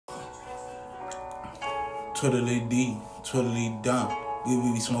Twiddly D, twiddly dumb.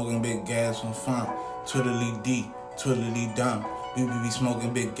 We be smoking big gas for fun. Twiddly D, twiddly dumb. We be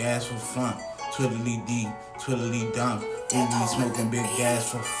smoking big gas for fun. Twiddly D, twiddly dumb. We be smoking big gas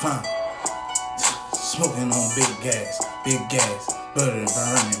for fun. Smoking on big gas, burning,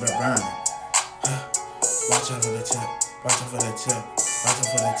 burning. Watch out for the tip, watch out for the tip, watch out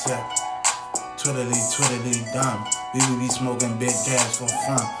for the tip. Twiddly dumb. We be smoking big gas for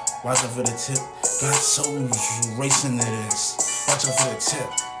fun. Watch out for the tip. Got souls racing to this. Watch out for the tip.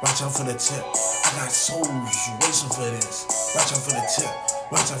 Watch out for the tip. I got souls racing for this. Watch out for the tip.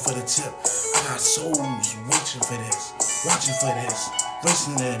 Watch out for the tip. I got souls waiting for this. Watching for this.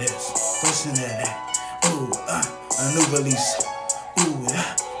 Racing to this. Racing to that. Ooh, a new release. Ooh,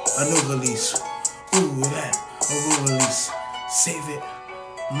 that. A new release. Ooh, that. A new release. Save it.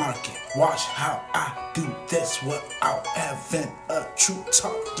 Mark it. Watch how I do this without having a true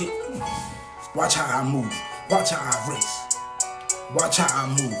target. Watch how I move. Watch how I race. Watch how I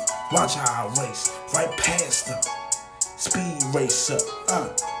move. Watch how I race. Right past them. Speed racer.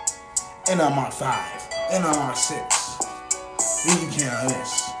 And I'm on 5. And I'm on 6. You can't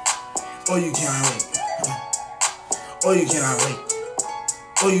miss. Or you can't wait. Or you cannot wait.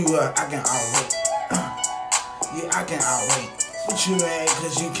 Or you I can outwait. Yeah, I can outwait. What you mad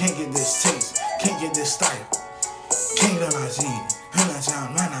cause you can't get this taste, can't get this style. Can't get on my seed, and that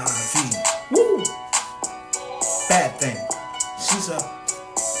sound right on my feet. Woo! Bad thing. She's a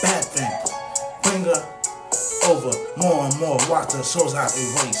bad thing. Bring her over more and more. Watch the souls how they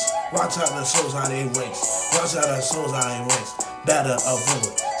race. Watch how the souls how they race. Watch how the souls how they race. Better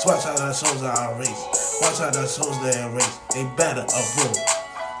avoid. So watch how the souls how they race. Watch how the souls they race. They better avoid.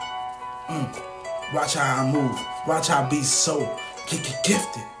 Watch how I move. Watch how I be so get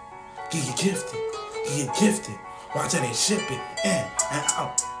gifted. Get gifted. Get gifted. Watch how they ship it in and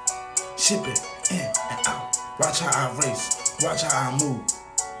out. Ship it in and out. Watch how I race. Watch how I move.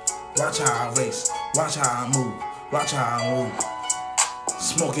 Watch how I race. Watch how I move. Watch how I move.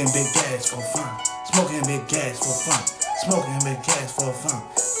 Smoking big gas for fun. Smoking big gas for fun. Smoking big gas for fun.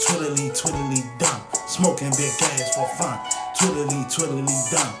 Twiddly dumb. Smoking big gas for fun. Twiddly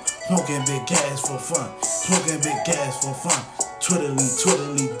dumb. Smoking big gas for fun. Smoking big gas for fun.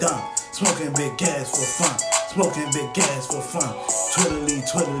 Twiddly dumb. Smoking big gas for fun. Smoking big gas for fun.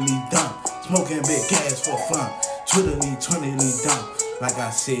 Twiddly dumb. Smoking big gas for fun. Twiddly dumb. Like I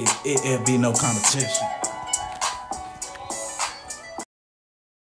said, it'll be no competition.